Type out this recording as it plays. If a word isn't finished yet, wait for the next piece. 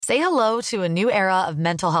Say hello to a new era of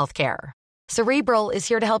mental health care. Cerebral is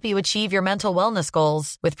here to help you achieve your mental wellness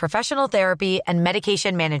goals with professional therapy and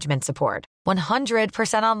medication management support.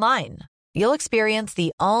 100% online. You'll experience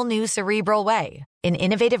the all-new Cerebral Way, an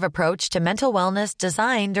innovative approach to mental wellness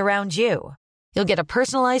designed around you. You'll get a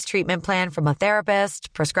personalized treatment plan from a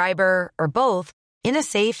therapist, prescriber, or both in a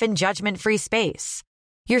safe and judgment-free space.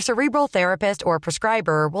 Your Cerebral therapist or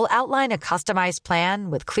prescriber will outline a customized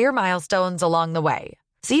plan with clear milestones along the way,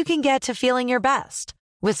 so you can get to feeling your best.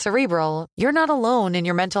 With Cerebral, you're not alone in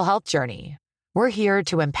your mental health journey. We're here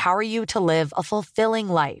to empower you to live a fulfilling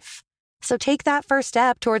life. So take that first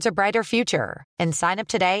step towards a brighter future and sign up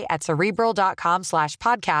today at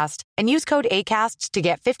Cerebral.com/podcast and use code ACAST to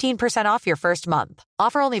get 15% off your first month.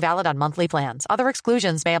 Offer only valid on monthly plans. Other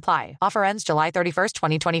exclusions may apply. Offer ends July 31st,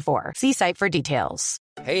 2024. See site for details.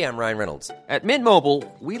 Hey, I'm Ryan Reynolds. At Mint Mobile,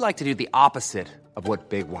 we like to do the opposite of what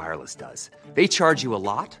Big Wireless does. They charge you a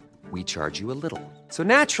lot. We charge you a little. So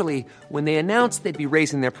naturally, when they announced they'd be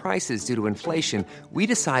raising their prices due to inflation, we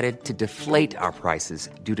decided to deflate our prices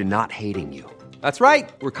due to not hating you. That's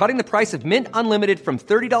right. We're cutting the price of Mint Unlimited from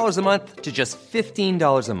 $30 a month to just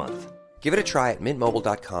 $15 a month. Give it a try at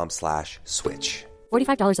mintmobile.com/switch.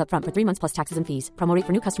 $45 up front for 3 months plus taxes and fees. Promo rate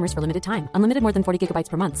for new customers for limited time. Unlimited more than 40 gigabytes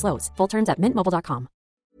per month. Slows full terms at mintmobile.com.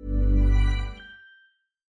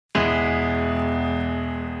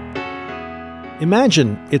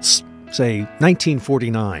 Imagine it's, say,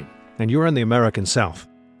 1949, and you're in the American South.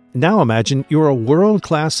 Now imagine you're a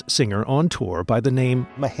world-class singer on tour by the name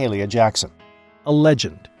Mahalia Jackson, a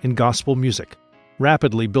legend in gospel music,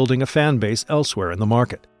 rapidly building a fan base elsewhere in the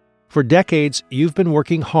market. For decades, you've been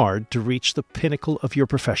working hard to reach the pinnacle of your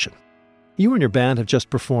profession. You and your band have just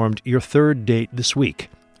performed your third date this week,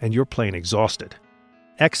 and you're plain exhausted.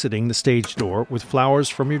 Exiting the stage door with flowers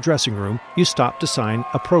from your dressing room, you stop to sign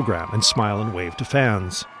a program and smile and wave to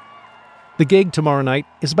fans. The gig tomorrow night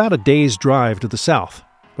is about a day's drive to the south,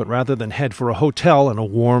 but rather than head for a hotel and a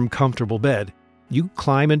warm, comfortable bed, you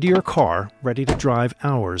climb into your car ready to drive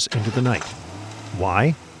hours into the night.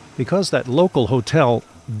 Why? Because that local hotel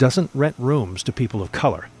doesn't rent rooms to people of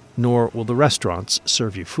color, nor will the restaurants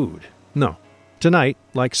serve you food. No. Tonight,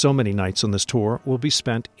 like so many nights on this tour, will be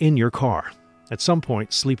spent in your car, at some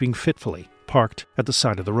point sleeping fitfully, parked at the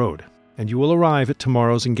side of the road. And you will arrive at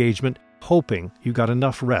tomorrow's engagement hoping you got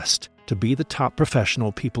enough rest to be the top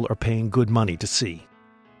professional people are paying good money to see.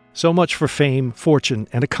 So much for fame, fortune,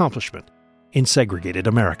 and accomplishment in segregated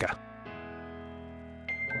America.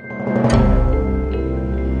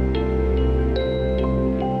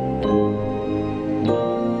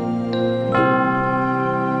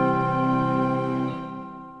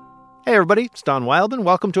 Hey everybody, it's Don Wildman.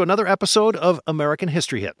 Welcome to another episode of American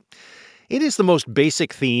History Hit. It is the most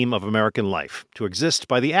basic theme of American life, to exist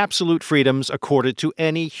by the absolute freedoms accorded to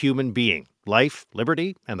any human being, life,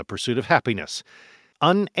 liberty, and the pursuit of happiness.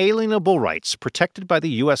 Unalienable rights protected by the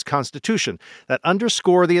U.S. Constitution that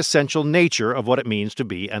underscore the essential nature of what it means to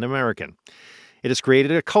be an American. It has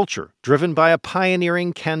created a culture driven by a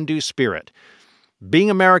pioneering can-do spirit. Being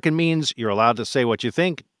American means you're allowed to say what you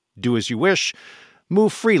think, do as you wish,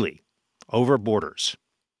 move freely over borders.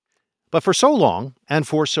 But for so long, and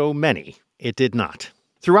for so many, it did not.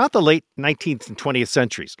 Throughout the late 19th and 20th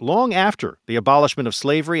centuries, long after the abolishment of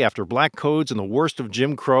slavery, after black codes and the worst of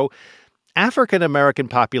Jim Crow, African-American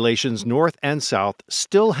populations, North and South,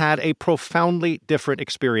 still had a profoundly different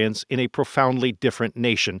experience in a profoundly different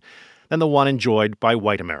nation than the one enjoyed by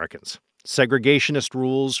white Americans. Segregationist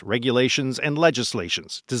rules, regulations, and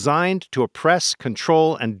legislations designed to oppress,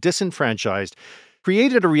 control, and disenfranchise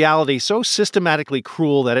created a reality so systematically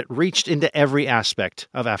cruel that it reached into every aspect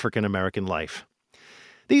of African American life.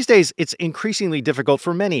 These days, it's increasingly difficult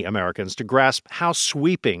for many Americans to grasp how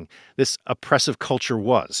sweeping this oppressive culture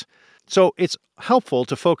was. So it's helpful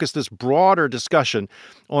to focus this broader discussion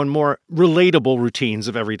on more relatable routines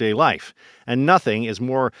of everyday life. And nothing is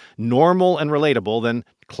more normal and relatable than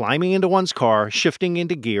climbing into one's car, shifting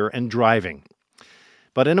into gear, and driving.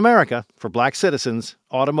 But in America, for black citizens,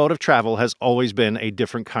 automotive travel has always been a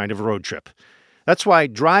different kind of road trip. That's why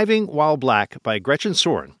Driving While Black by Gretchen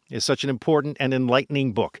Soren is such an important and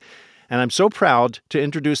enlightening book. And I'm so proud to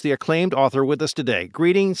introduce the acclaimed author with us today.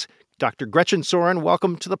 Greetings, Dr. Gretchen Soren.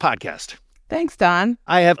 Welcome to the podcast. Thanks, Don.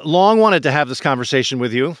 I have long wanted to have this conversation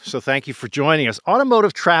with you, so thank you for joining us.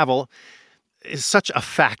 Automotive travel is such a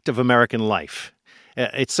fact of American life.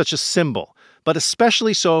 It's such a symbol, but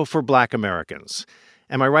especially so for black Americans.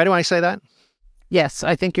 Am I right when I say that? Yes,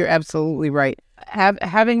 I think you're absolutely right.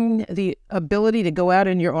 Having the ability to go out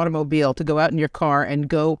in your automobile, to go out in your car and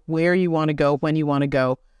go where you want to go, when you want to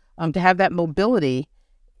go, to have that mobility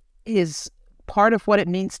is part of what it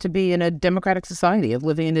means to be in a democratic society, of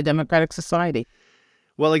living in a democratic society.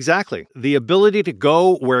 Well, exactly. The ability to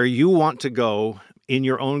go where you want to go in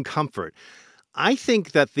your own comfort. I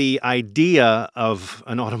think that the idea of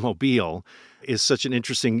an automobile is such an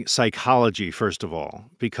interesting psychology, first of all,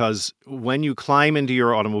 because when you climb into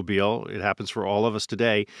your automobile, it happens for all of us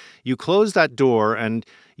today, you close that door and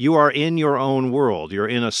you are in your own world. You're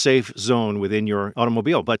in a safe zone within your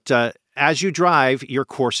automobile. But as you drive, you're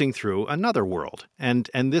coursing through another world. And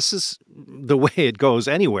this is the way it goes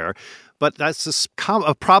anywhere. But that's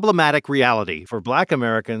a problematic reality for Black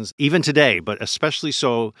Americans, even today, but especially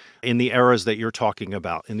so in the eras that you're talking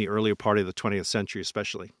about, in the earlier part of the 20th century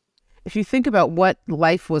especially. If you think about what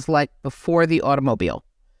life was like before the automobile,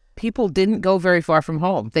 people didn't go very far from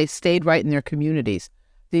home. They stayed right in their communities.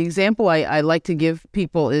 The example I like to give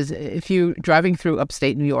people is if you're driving through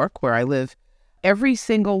upstate New York, where I live, every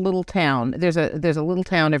single little town, there's a little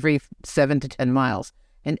town every 7 to 10 miles.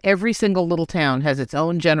 And every single little town has its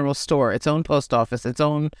own general store, its own post office, its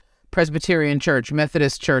own Presbyterian church,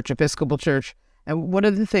 Methodist church, Episcopal church. And one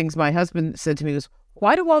of the things my husband said to me was,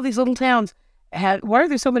 why do all these little towns why are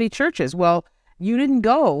there so many churches? Well, you didn't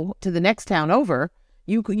go to the next town over.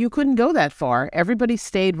 You couldn't go that far. Everybody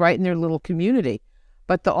stayed right in their little community.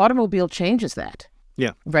 But the automobile changes that.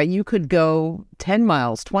 Yeah. Right? You could go 10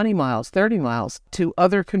 miles, 20 miles, 30 miles to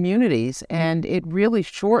other communities, and it really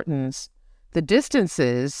shortens the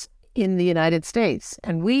distances in the United States.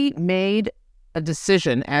 And we made a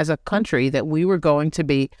decision as a country that we were going to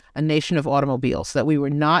be a nation of automobiles, that we were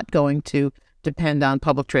not going to depend on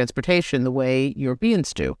public transportation the way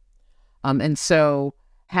Europeans do. And so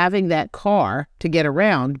having that car to get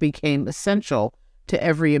around became essential to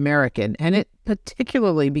every American. And it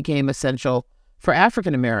particularly became essential for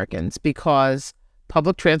African Americans because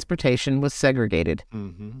public transportation was segregated.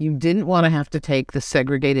 Mm-hmm. You didn't want to have to take the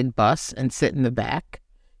segregated bus and sit in the back.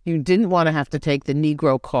 You didn't want to have to take the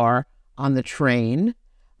Negro car on the train,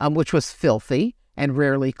 which was filthy and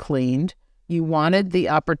rarely cleaned. You wanted the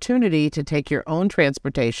opportunity to take your own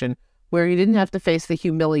transportation where you didn't have to face the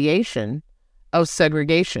humiliation of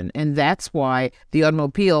segregation. And that's why the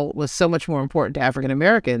automobile was so much more important to African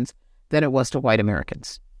Americans than it was to white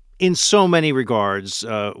Americans. In so many regards,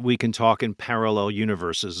 we can talk in parallel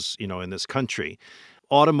universes, in this country.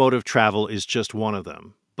 Automotive travel is just one of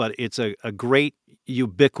them, but it's a great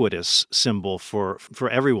ubiquitous symbol for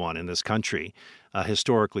everyone in this country,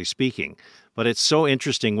 historically speaking. But it's so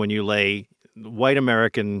interesting when you lay white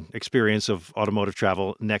American experience of automotive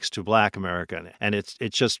travel next to Black American, and it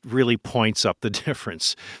just really points up the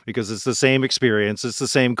difference because it's the same experience, it's the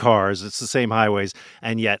same cars, it's the same highways,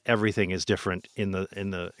 and yet everything is different in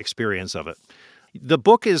the experience of it. The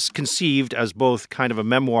book is conceived as both kind of a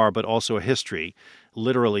memoir but also a history.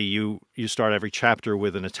 Literally, you start every chapter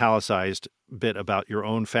with an italicized bit about your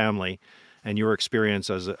own family and your experience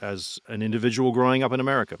as an individual growing up in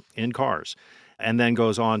America in cars, and then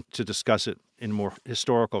goes on to discuss it in more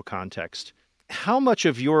historical context. How much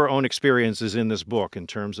of your own experience is in this book in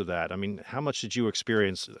terms of that? I mean, how much did you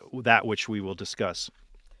experience that which we will discuss?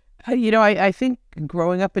 I think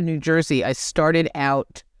growing up in New Jersey, I started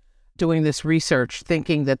out doing this research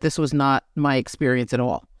thinking that this was not my experience at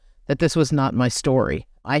all, that this was not my story.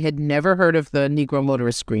 I had never heard of the Negro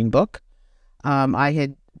Motorist Green Book. I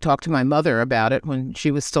had talked to my mother about it when she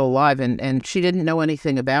was still alive, and she didn't know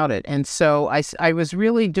anything about it. And so I was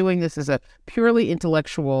really doing this as a purely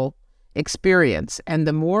intellectual experience. And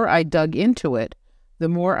the more I dug into it, the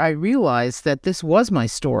more I realized that this was my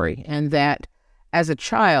story, and that as a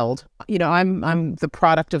child, I'm the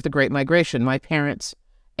product of the Great Migration. My parents,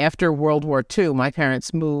 after World War II, my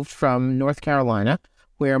parents moved from North Carolina,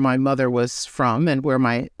 where my mother was from and where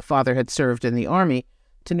my father had served in the Army,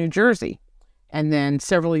 to New Jersey. And then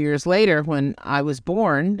several years later, when I was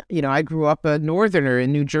born, I grew up a northerner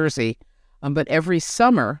in New Jersey. But every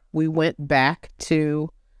summer, we went back to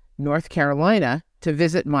North Carolina to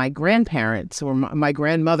visit my grandparents or my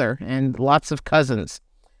grandmother and lots of cousins.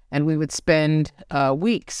 And we would spend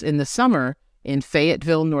weeks in the summer in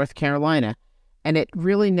Fayetteville, North Carolina. And it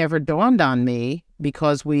really never dawned on me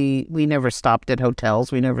because we never stopped at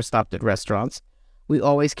hotels. We never stopped at restaurants. We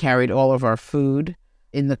always carried all of our food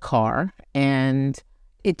in the car. And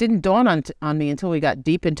it didn't dawn on me until we got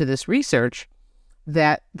deep into this research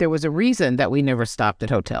that there was a reason that we never stopped at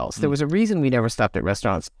hotels. There was a reason we never stopped at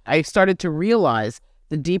restaurants. I started to realize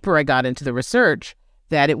the deeper I got into the research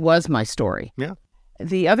that it was my story. Yeah.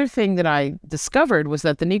 The other thing that I discovered was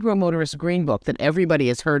that the Negro Motorist Green Book that everybody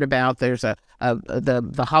has heard about, there's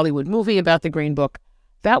the Hollywood movie about the Green Book,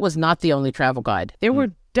 that was not the only travel guide. There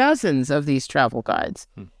were dozens of these travel guides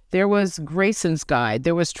There was Grayson's Guide,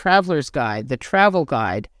 there was Traveler's Guide, the Travel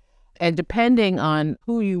Guide. And depending on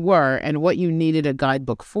who you were and what you needed a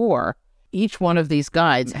guidebook for, each one of these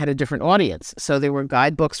guides had a different audience. So there were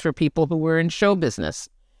guidebooks for people who were in show business.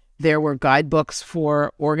 There were guidebooks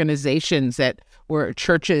for organizations that were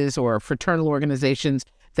churches or fraternal organizations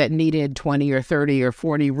that needed 20 or 30 or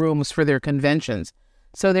 40 rooms for their conventions.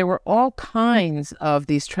 So there were all kinds of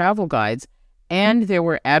these travel guides, and there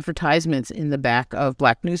were advertisements in the back of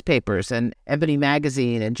black newspapers and Ebony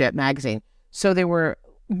Magazine and Jet Magazine. So there were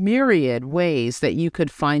myriad ways that you could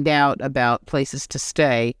find out about places to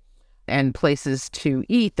stay and places to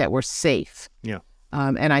eat that were safe. Yeah.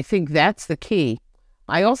 And I think that's the key.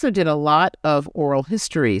 I also did a lot of oral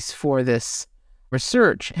histories for this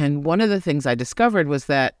research. And one of the things I discovered was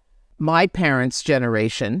that my parents'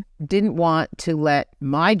 generation didn't want to let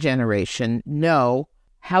my generation know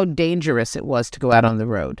how dangerous it was to go out on the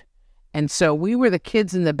road. And so we were the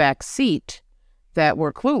kids in the back seat that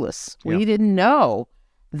were clueless. Yep. We didn't know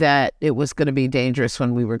that it was going to be dangerous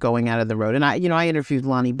when we were going out on the road. And I interviewed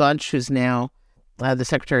Lonnie Bunch, who's now the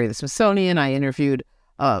Secretary of the Smithsonian. I interviewed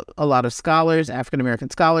a lot of scholars, African-American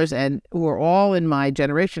scholars, and who were all in my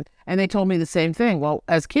generation. And they told me the same thing. Well,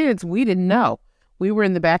 as kids, we didn't know. We were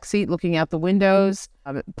in the back seat looking out the windows,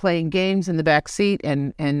 playing games in the back seat,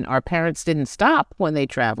 and our parents didn't stop when they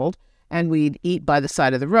traveled. And we'd eat by the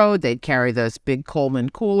side of the road. They'd carry those big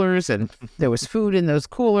Coleman coolers, and there was food in those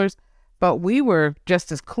coolers. But we were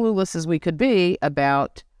just as clueless as we could be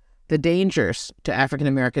about the dangers to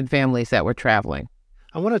African-American families that were traveling.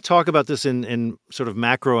 I want to talk about this in sort of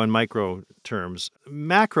macro and micro terms.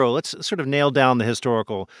 Macro, let's sort of nail down the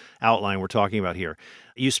historical outline we're talking about here.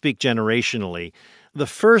 You speak generationally. The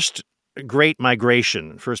first great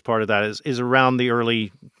migration, first part of that is around the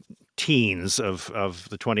early teens of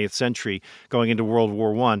the 20th century, going into World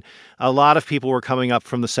War I. A lot of people were coming up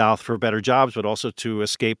from the South for better jobs, but also to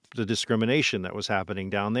escape the discrimination that was happening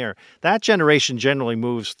down there. That generation generally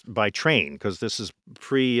moves by train because this is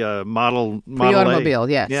pre-automobile,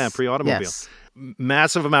 yes. Yeah, pre-automobile. Yes.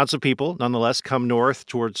 Massive amounts of people, nonetheless, come north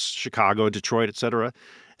towards Chicago, Detroit, etc.,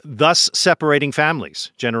 thus separating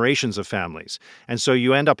families, generations of families. And so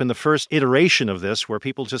you end up in the first iteration of this where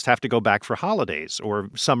people just have to go back for holidays or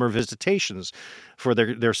summer visitations for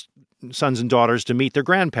their sons and daughters to meet their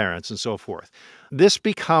grandparents and so forth. This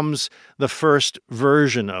becomes the first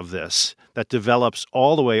version of this that develops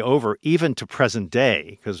all the way over even to present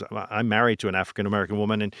day, because I'm married to an African-American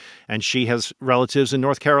woman and she has relatives in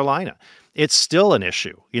North Carolina. It's still an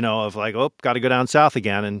issue, of like, got to go down south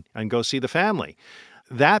again and go see the family.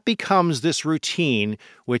 That becomes this routine,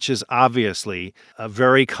 which is obviously a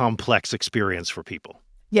very complex experience for people.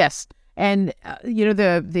 Yes. And,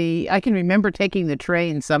 I can remember taking the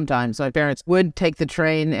train sometimes. My parents would take the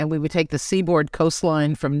train and we would take the Seaboard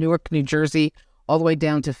coastline from Newark, New Jersey, all the way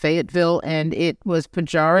down to Fayetteville. And it was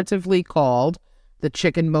pejoratively called the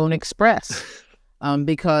Chicken Bone Express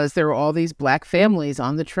because there were all these black families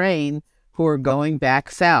on the train who were going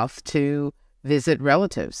back south to visit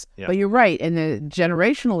relatives. Yep. But you're right. And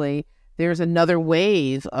generationally, there's another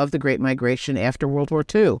wave of the Great Migration after World War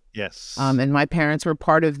II. Yes. And my parents were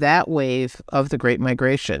part of that wave of the Great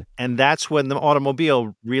Migration. And that's when the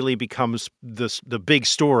automobile really becomes the big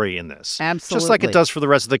story in this. Absolutely. Just like it does for the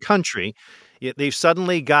rest of the country. They've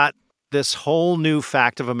suddenly got this whole new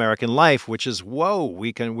fact of American life, which is,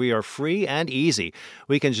 we are free and easy.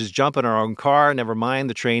 We can just jump in our own car, never mind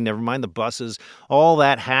the train, never mind the buses. All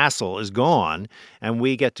that hassle is gone, and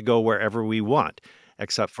we get to go wherever we want.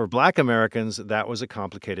 Except for Black Americans, that was a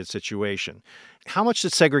complicated situation. How much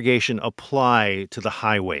did segregation apply to the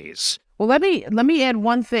highways? Well, let me add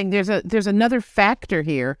one thing. There's another factor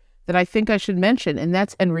here that I think I should mention, and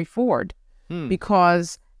that's Henry Ford,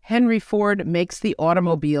 because Henry Ford makes the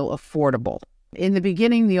automobile affordable. In the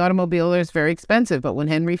beginning, the automobile is very expensive, but when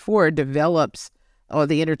Henry Ford develops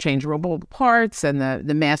the interchangeable parts and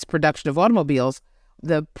the mass production of automobiles,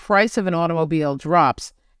 the price of an automobile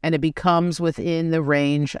drops and it becomes within the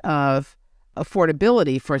range of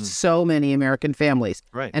affordability for so many American families.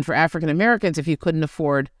 Right. And for African Americans, if you couldn't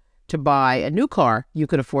afford to buy a new car, you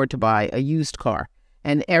could afford to buy a used car.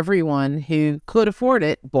 And everyone who could afford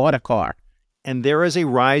it bought a car. And there is a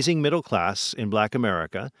rising middle class in Black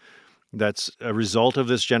America that's a result of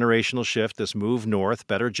this generational shift, this move north,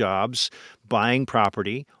 better jobs, buying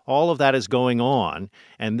property. All of that is going on.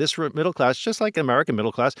 And this middle class, just like the American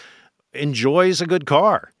middle class, enjoys a good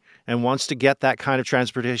car and wants to get that kind of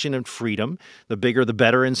transportation and freedom. The bigger, the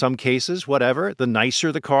better in some cases, whatever. The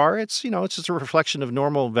nicer the car, it's just a reflection of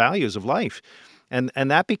normal values of life. And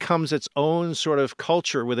that becomes its own sort of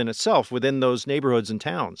culture within itself, within those neighborhoods and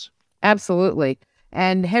towns. Absolutely.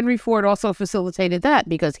 And Henry Ford also facilitated that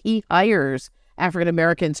because he hires African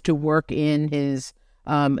Americans to work in his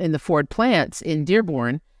in the Ford plants in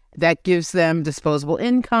Dearborn. That gives them disposable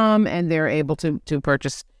income, and they're able to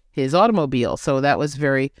purchase his automobile. So that was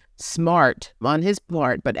very smart on his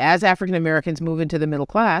part. But as African Americans move into the middle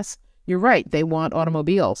class, you're right, they want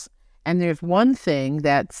automobiles. And there's one thing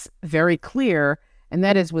that's very clear, and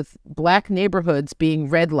that is with Black neighborhoods being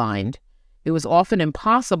redlined, it was often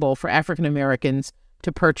impossible for African Americans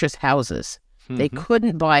to purchase houses. Mm-hmm. They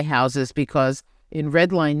couldn't buy houses because in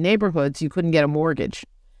redlined neighborhoods, you couldn't get a mortgage.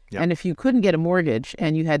 Yep. And if you couldn't get a mortgage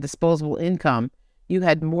and you had disposable income, you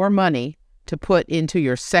had more money to put into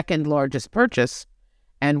your second largest purchase.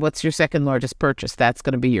 And what's your second largest purchase? That's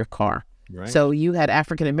going to be your car. Right. So you had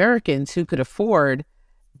African Americans who could afford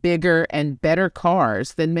bigger and better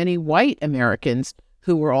cars than many white Americans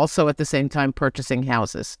who were also at the same time purchasing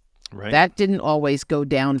houses. Right. That didn't always go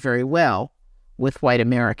down very well with white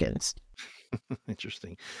Americans.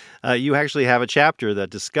 Interesting. You actually have a chapter that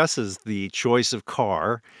discusses the choice of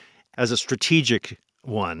car as a strategic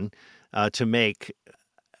one to make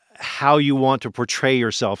how you want to portray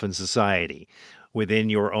yourself in society within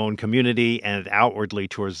your own community and outwardly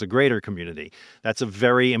towards the greater community. That's a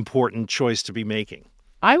very important choice to be making.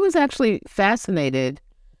 I was actually fascinated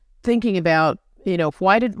thinking about,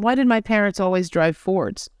 why did my parents always drive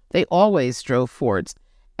Fords? They always drove Fords.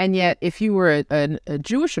 And yet, if you were a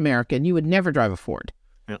Jewish American, you would never drive a Ford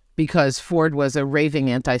because Ford was a raving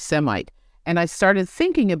anti-Semite. And I started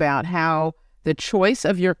thinking about how the choice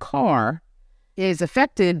of your car is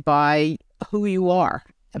affected by who you are,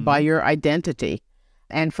 by your identity.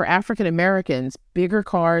 And for African Americans, bigger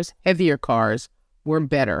cars, heavier cars were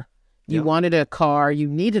better. You wanted a car, you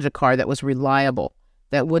needed a car that was reliable,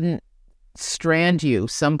 that wouldn't strand you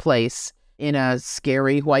someplace in a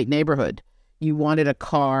scary white neighborhood. You wanted a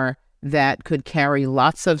car that could carry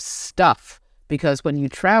lots of stuff because when you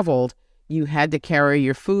traveled, you had to carry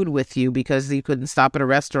your food with you because you couldn't stop at a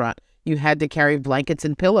restaurant. You had to carry blankets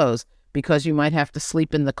and pillows because you might have to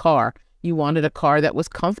sleep in the car. You wanted a car that was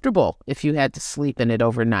comfortable if you had to sleep in it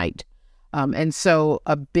overnight. And so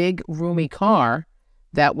a big, roomy car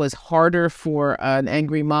that was harder for an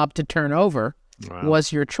angry mob to turn over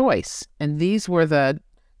was your choice. And these were the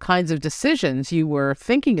kinds of decisions you were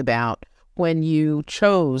thinking about when you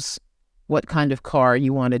chose what kind of car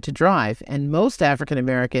you wanted to drive. And most African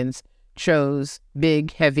Americans chose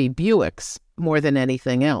big, heavy Buicks more than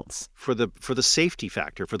anything else. For the safety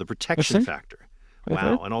factor, for the protection factor.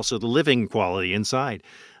 Wow. And also the living quality inside.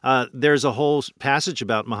 There's a whole passage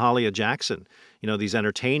about Mahalia Jackson, these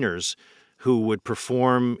entertainers who would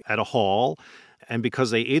perform at a hall, and because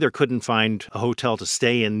they either couldn't find a hotel to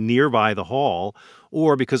stay in nearby the hall,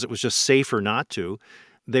 or because it was just safer not to,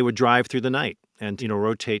 they would drive through the night and,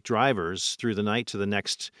 rotate drivers through the night to the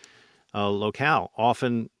next locale.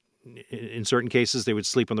 Often, in certain cases, they would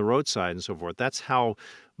sleep on the roadside and so forth. That's how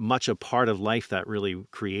much a part of life that really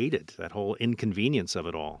created, that whole inconvenience of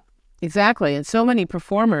it all. Exactly. And so many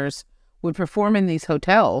performers would perform in these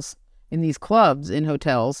hotels, in these clubs in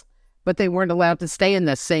hotels, but they weren't allowed to stay in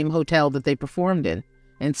the same hotel that they performed in.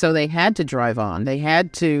 And so they had to drive on. They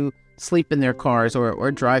had to sleep in their cars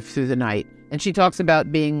or drive through the night. And she talks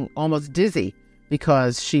about being almost dizzy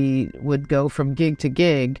because she would go from gig to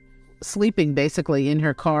gig, sleeping basically in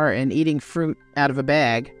her car and eating fruit out of a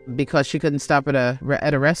bag because she couldn't stop at a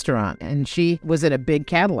restaurant. And she was in a big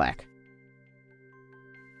Cadillac.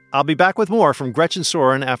 I'll be back with more from Gretchen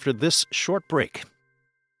Soren after this short break.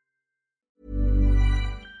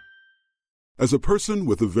 As a person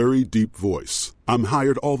with a very deep voice, I'm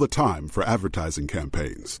hired all the time for advertising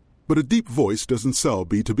campaigns. But a deep voice doesn't sell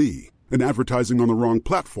B2B, and advertising on the wrong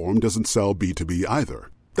platform doesn't sell B2B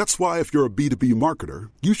either. That's why if you're a B2B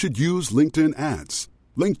marketer, you should use LinkedIn ads.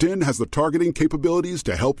 LinkedIn has the targeting capabilities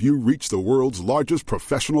to help you reach the world's largest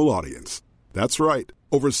professional audience. That's right,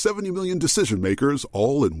 over 70 million decision makers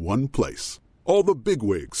all in one place. All the big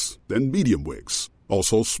wigs, then medium wigs,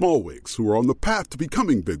 also small wigs who are on the path to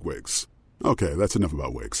becoming big wigs. Okay, that's enough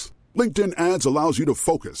about wigs. LinkedIn ads allows you to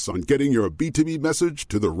focus on getting your B2B message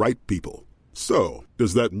to the right people. So,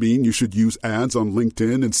 does that mean you should use ads on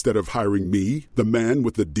LinkedIn instead of hiring me, the man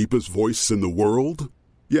with the deepest voice in the world?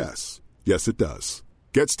 Yes. Yes, it does.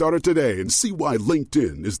 Get started today and see why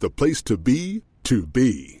LinkedIn is the place to be to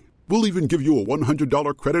be. We'll even give you a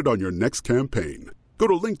 $100 credit on your next campaign. Go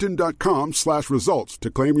to linkedin.com/results to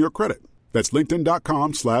claim your credit. That's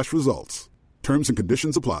linkedin.com/results. Terms and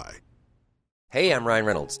conditions apply. Hey, I'm Ryan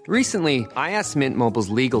Reynolds. Recently, I asked Mint Mobile's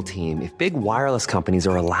legal team if big wireless companies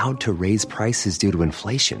are allowed to raise prices due to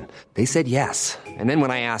inflation. They said yes. And then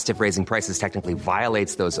when I asked if raising prices technically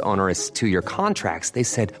violates those onerous two-year contracts, they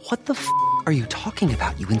said, "What the f*** are you talking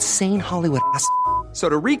about, you insane Hollywood ass?" So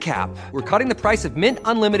to recap, we're cutting the price of Mint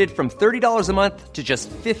Unlimited from $30 a month to just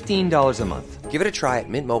 $15 a month. Give it a try at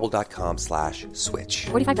mintmobile.com/switch.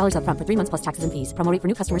 $45 up front for 3 months plus taxes and fees. Promo rate for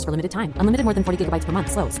new customers for limited time. Unlimited more than 40 gigabytes per month.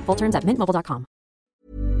 Slows full terms at mintmobile.com.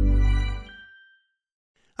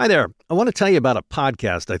 Hi there. I want to tell you about a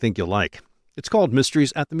podcast I think you'll like. It's called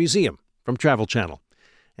Mysteries at the Museum from Travel Channel.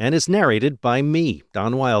 And it's narrated by me,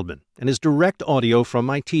 Don Wildman, and is direct audio from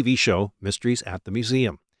my TV show, Mysteries at the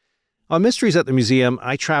Museum. On Mysteries at the Museum,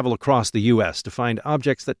 I travel across the U.S. to find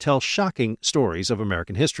objects that tell shocking stories of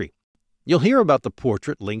American history. You'll hear about the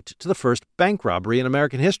portrait linked to the first bank robbery in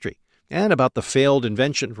American history, and about the failed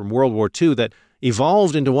invention from World War II that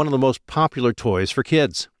evolved into one of the most popular toys for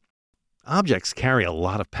kids. Objects carry a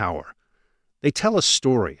lot of power. They tell a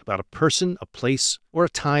story about a person, a place, or a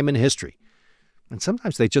time in history. And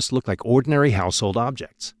sometimes they just look like ordinary household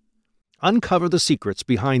objects. Uncover the secrets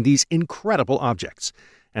behind these incredible objects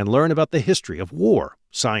and learn about the history of war,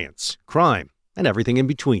 science, crime, and everything in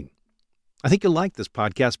between. I think you'll like this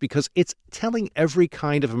podcast because it's telling every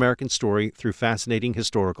kind of American story through fascinating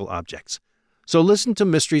historical objects. So listen to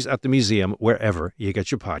Mysteries at the Museum wherever you get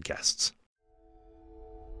your podcasts.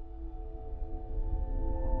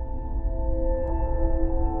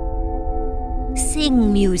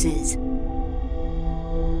 Sing, Muses.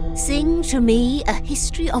 Sing to me a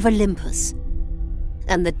history of Olympus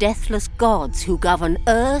and the deathless gods who govern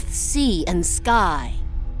earth, sea, and sky.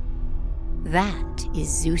 That is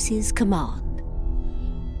Zeus's command.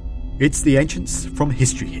 It's The Ancients from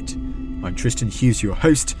History Hit. I'm Tristan Hughes, your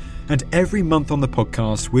host, and every month on the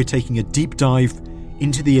podcast we're taking a deep dive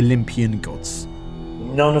into the Olympian gods.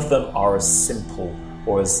 None of them are as simple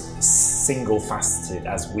or as single-faceted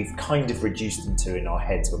as we've kind of reduced them to in our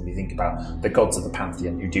heads when we think about the gods of the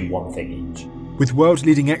pantheon who do one thing each. With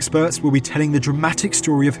world-leading experts, we'll be telling the dramatic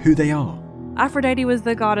story of who they are. Aphrodite was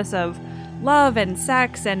the goddess of love and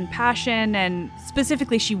sex and passion, and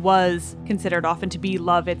specifically she was considered often to be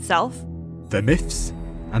love itself. Their myths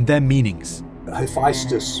and their meanings.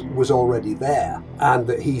 Hephaestus was already there, and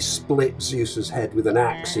that he split Zeus's head with an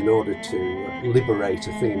axe in order to liberate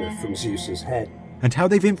Athena from Zeus's head. And how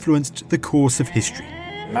they've influenced the course of history.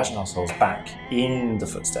 Imagine ourselves back in the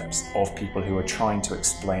footsteps of people who are trying to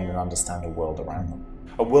explain and understand a world around them.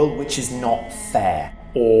 A world which is not fair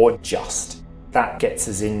or just. That gets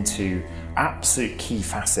us into absolute key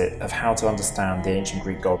facet of how to understand the ancient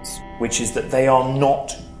Greek gods, which is that they are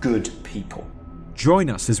not good people.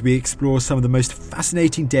 Join us as we explore some of the most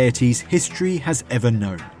fascinating deities history has ever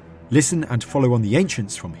known. Listen and follow on The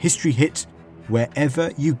Ancients from History Hit,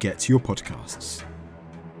 wherever you get your podcasts.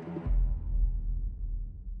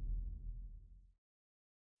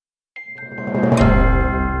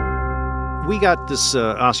 We got this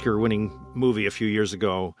Oscar-winning movie a few years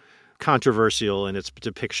ago, controversial in its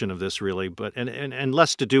depiction of this, really, but and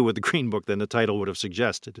less to do with the Green Book than the title would have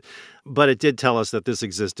suggested. But it did tell us that this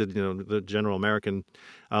existed. You know, the general American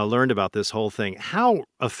learned about this whole thing. How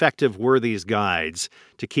effective were these guides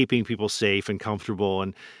to keeping people safe and comfortable,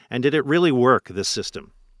 and did it really work, this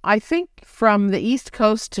system? I think from the East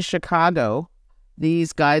Coast to Chicago,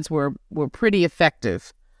 these guides were pretty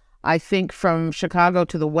effective. I think from Chicago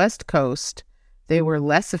to the West Coast, they were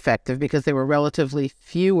less effective because there were relatively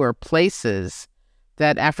fewer places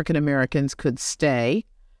that African Americans could stay.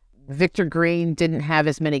 Victor Green didn't have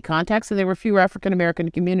as many contacts, and there were fewer African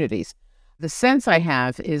American communities. The sense I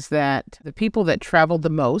have is that the people that traveled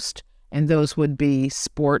the most, and those would be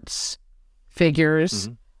sports figures,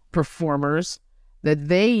 performers, that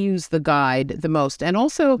they use the guide the most. And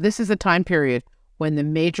also, this is a time period when the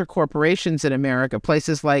major corporations in America,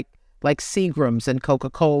 places like Seagram's and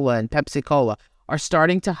Coca-Cola and Pepsi-Cola, are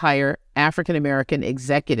starting to hire African-American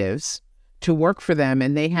executives to work for them,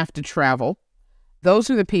 and they have to travel.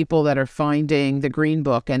 Those are the people that are finding the Green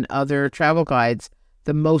Book and other travel guides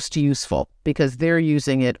the most useful because they're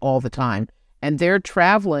using it all the time. And they're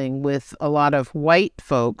traveling with a lot of white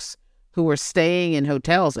folks who are staying in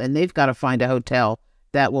hotels, and they've got to find a hotel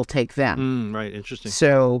that will take them. Right, interesting.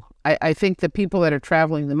 So I think the people that are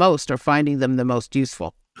traveling the most are finding them the most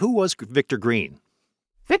useful. Who was Victor Green?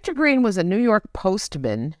 Victor Green was a New York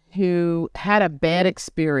postman who had a bad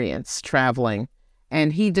experience traveling,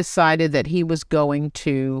 and he decided that he was going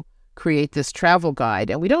to create this travel guide.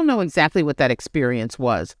 And we don't know exactly what that experience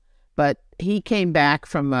was, but he came back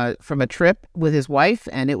from a trip with his wife,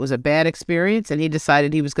 and it was a bad experience, and he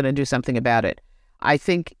decided he was going to do something about it. I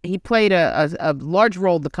think he played a large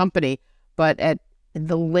role in the company, but in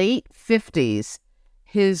the late 50s,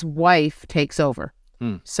 his wife takes over.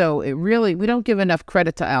 So we don't give enough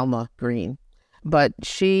credit to Alma Green, but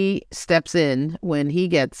she steps in when he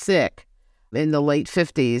gets sick in the late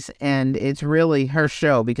 50s, and it's really her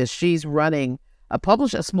show because she's running a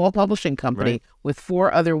small publishing company with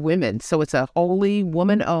 4 other women. So it's a wholly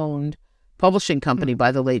woman-owned publishing company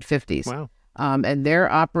by the late 50s. Wow. And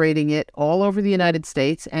they're operating it all over the United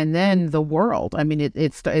States and then the world. I mean, it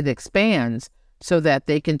expands so that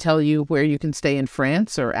they can tell you where you can stay in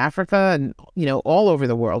France or Africa and, all over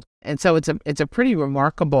the world. And so it's a pretty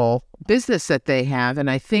remarkable business that they have. And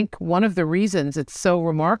I think one of the reasons it's so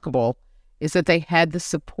remarkable is that they had the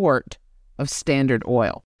support of Standard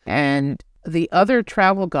Oil. And the other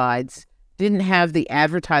travel guides didn't have the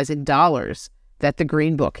advertising dollars that the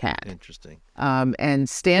Green Book had. Interesting. And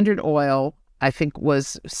Standard Oil, I think,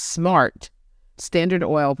 was smart. Standard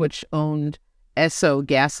Oil, which owned Esso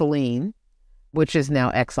Gasoline, which is now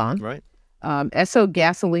Exxon. Right. Esso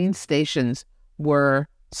gasoline stations were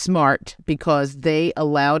smart because they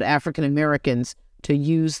allowed African Americans to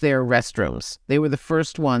use their restrooms. They were the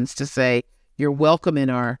first ones to say, "You're welcome in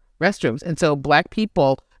our restrooms." And so Black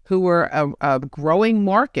people who were a growing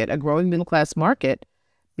market, a growing middle-class market,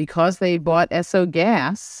 because they bought Esso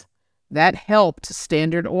gas, that helped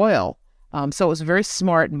Standard Oil. So it was a very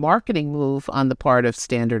smart marketing move on the part of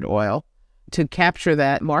Standard Oil to capture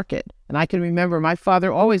that market. And I can remember my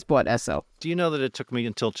father always bought Esso. Do you know that it took me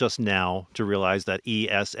until just now to realize that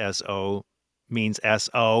ESSO means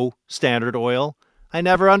SO, Standard Oil? I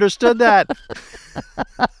never understood that.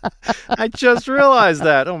 I just realized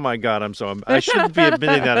that. Oh my God, I shouldn't be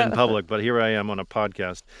admitting that in public, but here I am on a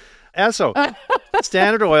podcast. Esso,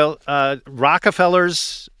 Standard Oil,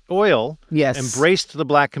 Rockefeller's oil, embraced the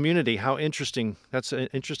Black community. How interesting. That's an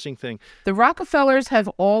interesting thing. The Rockefellers have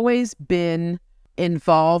always been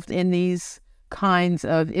involved in these kinds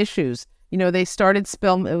of issues. They started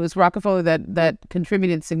Spelman. It was Rockefeller that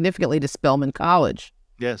contributed significantly to Spelman College.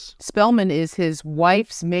 Yes. Spelman is his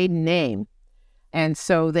wife's maiden name. And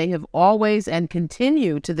so they have always and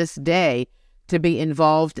continue to this day to be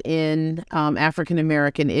involved in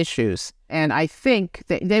African-American issues. And I think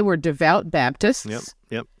that they were devout Baptists.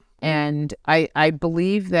 Yep. And I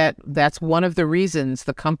believe that that's one of the reasons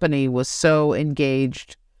the company was so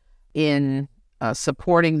engaged in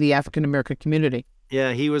supporting the African-American community.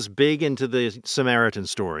 Yeah, he was big into the Samaritan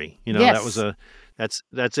story. Yes.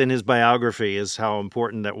 That's in his biography, is how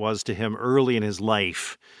important that was to him early in his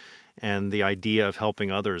life. And the idea of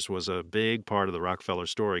helping others was a big part of the Rockefeller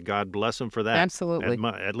story. God bless him for that. Absolutely.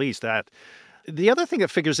 At least that. The other thing that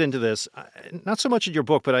figures into this, not so much in your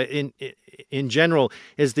book, but in general,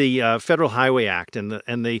 is the Federal Highway Act and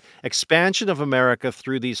the expansion of America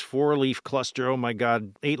through these 4-leaf cluster,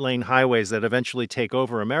 8-lane highways that eventually take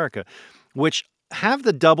over America, which have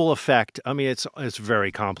the double effect. I mean, it's a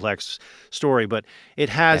very complex story, but it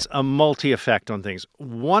has a multi-effect on things.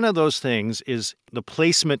 One of those things is the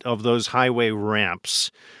placement of those highway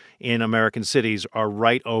ramps in American cities are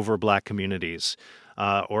right over Black communities.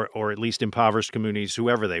 Or at least impoverished communities,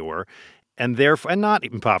 whoever they were, and not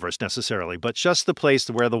impoverished necessarily, but just the place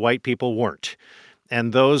where the white people weren't.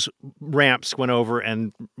 And those ramps went over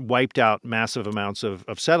and wiped out massive amounts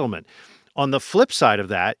of settlement. On the flip side of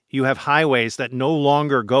that, you have highways that no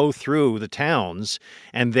longer go through the towns,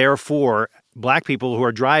 and therefore Black people who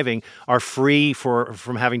are driving are free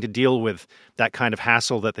from having to deal with that kind of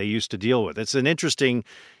hassle that they used to deal with. It's an interesting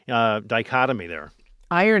dichotomy there.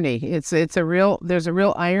 Irony. There's a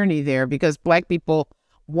real irony there because Black people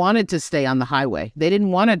wanted to stay on the highway. They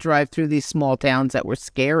didn't want to drive through these small towns that were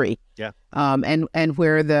scary. Yeah. And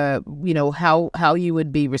where how you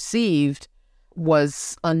would be received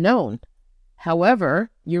was unknown. However,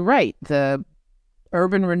 you're right. The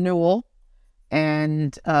urban renewal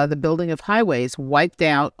and the building of highways wiped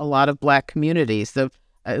out a lot of Black communities.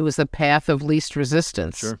 It was the path of least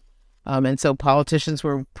resistance. Sure. And so politicians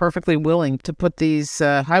were perfectly willing to put these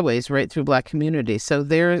highways right through Black communities. So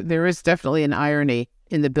there is definitely an irony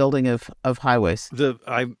in the building of highways.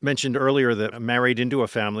 I mentioned earlier that I married into a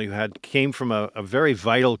family who came from a very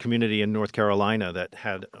vital community in North Carolina that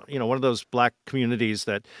had, one of those Black communities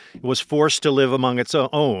that was forced to live among its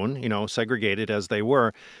own, segregated as they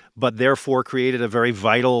were, but therefore created a very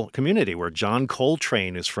vital community where John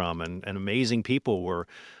Coltrane is from, and amazing people were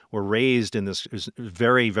raised in this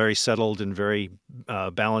very, very settled and very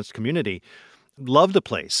balanced community. Loved the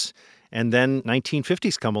place. And then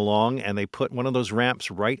 1950s come along and they put one of those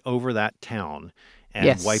ramps right over that town.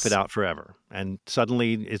 and wipe it out forever. And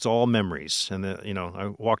suddenly it's all memories. And, I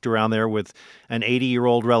walked around there with an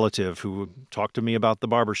 80-year-old relative who talked to me about the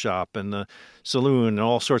barbershop and the saloon and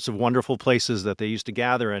all sorts of wonderful places that they used to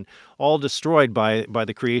gather, and all destroyed by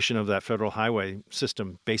the creation of that federal highway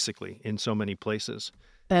system, basically, in so many places.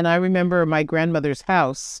 And I remember my grandmother's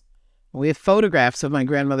house. We have photographs of my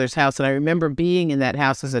grandmother's house, and I remember being in that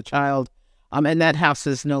house as a child. And that house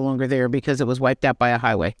is no longer there because it was wiped out by a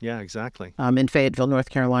highway. Yeah, exactly. In Fayetteville, North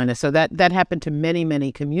Carolina. So that happened to many,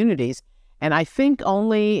 many communities. And I think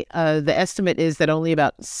only the estimate is that only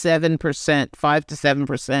about 7%, 5 to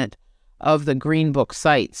 7% of the Green Book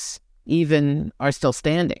sites even are still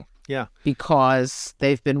standing. Yeah. Because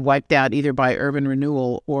they've been wiped out either by urban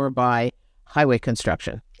renewal or by highway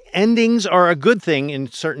construction. Endings are a good thing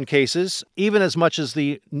in certain cases, even as much as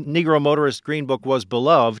the Negro Motorist Green Book was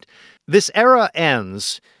beloved. This era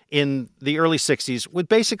ends in the early 60s with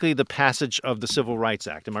basically the passage of the Civil Rights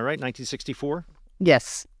Act. Am I right? 1964?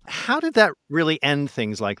 Yes. How did that really end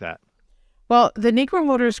things like that? Well, the Negro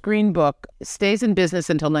Motorist Green Book stays in business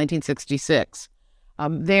until 1966.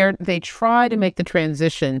 They try to make the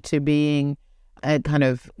transition to being a kind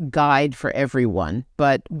of guide for everyone,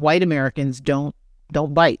 but white Americans don't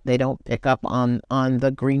bite. They don't pick up on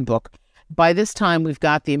the Green Book. By this time, we've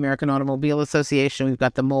got the American Automobile Association, we've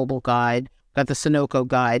got the Mobile Guide, we've got the Sunoco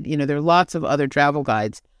Guide. There are lots of other travel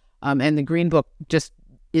guides, and the Green Book just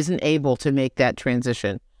isn't able to make that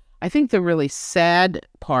transition. I think the really sad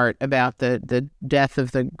part about the death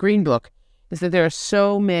of the Green Book is that there are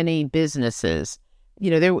so many businesses.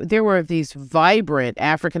 There were these vibrant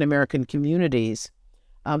African-American communities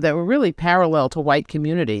that were really parallel to white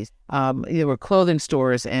communities. There were clothing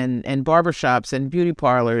stores and barbershops and beauty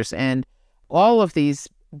parlors and all of these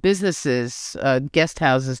businesses, guest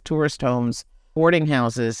houses, tourist homes, boarding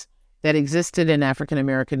houses that existed in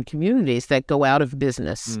African-American communities that go out of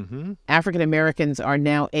business. Mm-hmm. African-Americans are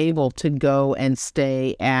now able to go and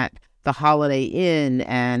stay at the Holiday Inn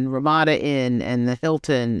and Ramada Inn and the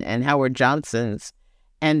Hilton and Howard Johnson's.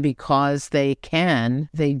 And because they can,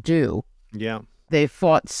 they do. Yeah. They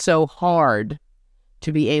fought so hard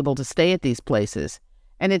to be able to stay at these places.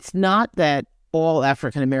 And it's not that all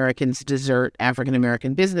African Americans desert African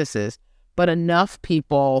American businesses, but enough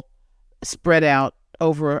people spread out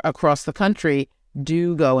across the country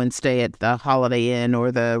do go and stay at the Holiday Inn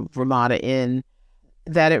or the Ramada Inn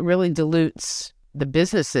that it really dilutes the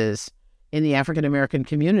businesses in the African American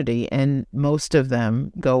community, and most of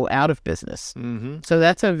them go out of business. Mm-hmm. So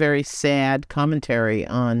that's a very sad commentary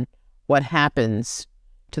on what happens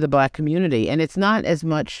to the Black community. And it's not as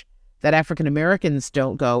much that African Americans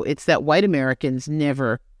don't go, it's that white Americans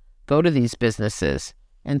never go to these businesses.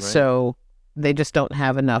 And so they just don't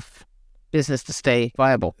have enough business to stay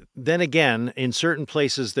viable. Then again, in certain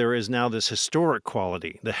places, there is now this historic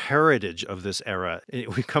quality, the heritage of this era.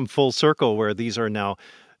 We come full circle where these are now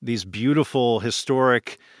these beautiful,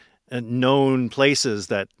 historic, known places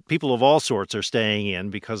that people of all sorts are staying in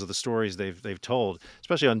because of the stories they've told,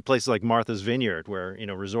 especially on places like Martha's Vineyard, where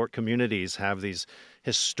resort communities have these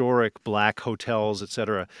historic Black hotels,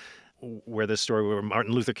 etc., where this story where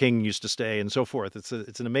Martin Luther King used to stay and so forth. It's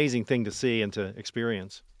an amazing thing to see and to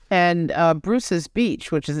experience. And Bruce's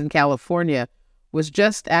Beach, which is in California, was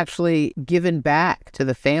just actually given back to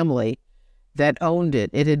the family that owned it.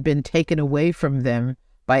 It had been taken away from them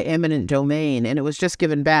by eminent domain, and it was just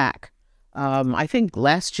given back, I think,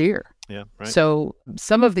 last year. Yeah, right. So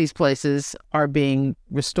some of these places are being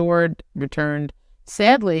restored, returned.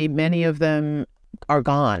 Sadly, many of them are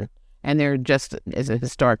gone, and they're just as a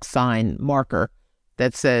historic sign marker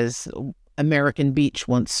that says American Beach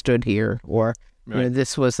once stood here, or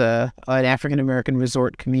this was an African-American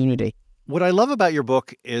resort community. What I love about your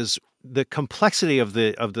book is the complexity of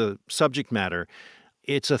the subject matter.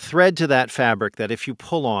 It's a thread to that fabric that if you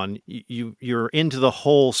pull on, you're into the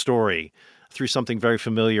whole story through something very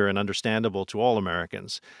familiar and understandable to all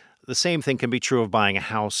Americans. The same thing can be true of buying a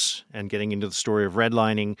house and getting into the story of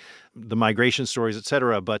redlining, the migration stories,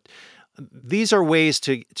 etc. But these are ways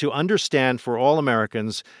to understand for all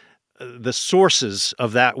Americans the sources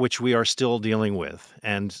of that which we are still dealing with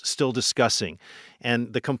and still discussing,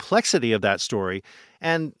 and the complexity of that story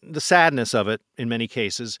and the sadness of it in many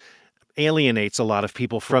cases alienates a lot of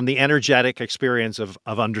people from the energetic experience of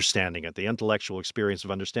understanding it, the intellectual experience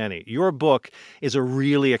of understanding it. Your book is a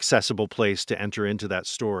really accessible place to enter into that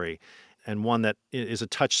story, and one that is a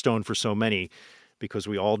touchstone for so many because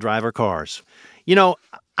we all drive our cars.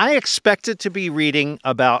 I expected to be reading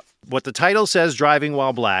about what the title says, Driving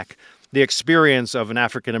While Black, the experience of an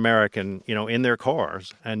African American, in their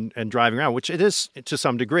cars and driving around, which it is to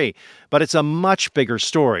some degree. But it's a much bigger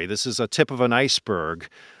story. This is a tip of an iceberg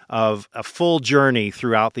of a full journey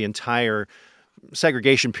throughout the entire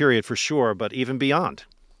segregation period for sure, but even beyond.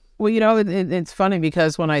 Well, it's funny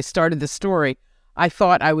because when I started the story, I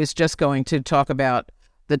thought I was just going to talk about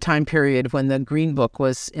the time period when the Green Book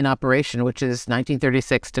was in operation, which is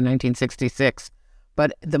 1936 to 1966.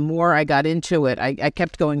 But the more I got into it, I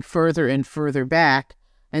kept going further and further back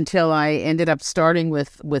until I ended up starting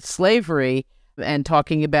with slavery and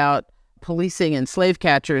talking about policing and slave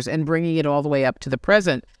catchers and bringing it all the way up to the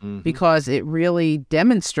present, because it really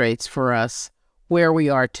demonstrates for us where we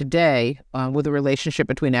are today with the relationship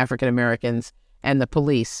between African Americans and the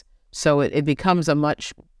police. So it becomes a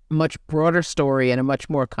much broader story and a much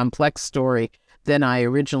more complex story than I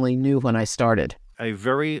originally knew when I started. A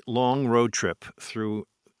very long road trip through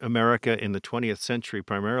America in the 20th century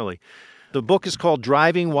primarily. The book is called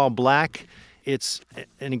Driving While Black. It's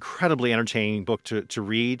an incredibly entertaining book to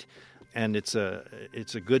read, and it's a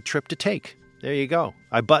good trip to take. There you go.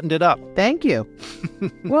 I buttoned it up. Thank you.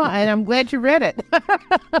 Well, and I'm glad you read it.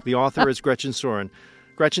 The author is Gretchen Soren.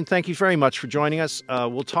 Gretchen, thank you very much for joining us.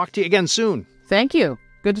 We'll talk to you again soon. Thank you.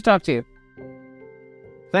 Good to talk to you.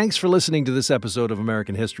 Thanks for listening to this episode of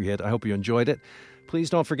American History Hit. I hope you enjoyed it. Please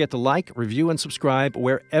don't forget to like, review, and subscribe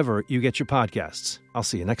wherever you get your podcasts. I'll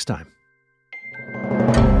see you next time.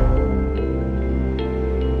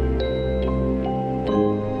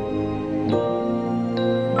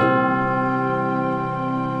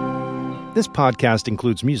 This podcast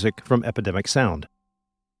includes music from Epidemic Sound.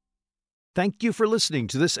 Thank you for listening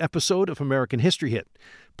to this episode of American History Hit.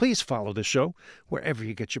 Please follow the show wherever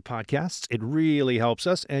you get your podcasts. It really helps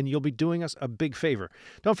us, and you'll be doing us a big favor.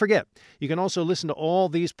 Don't forget, you can also listen to all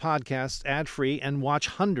these podcasts ad-free and watch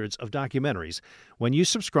hundreds of documentaries when you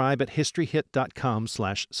subscribe at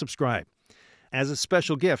historyhit.com/subscribe. As a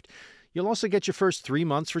special gift, you'll also get your first 3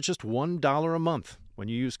 months for just $1 a month when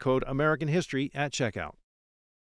you use code American History at checkout.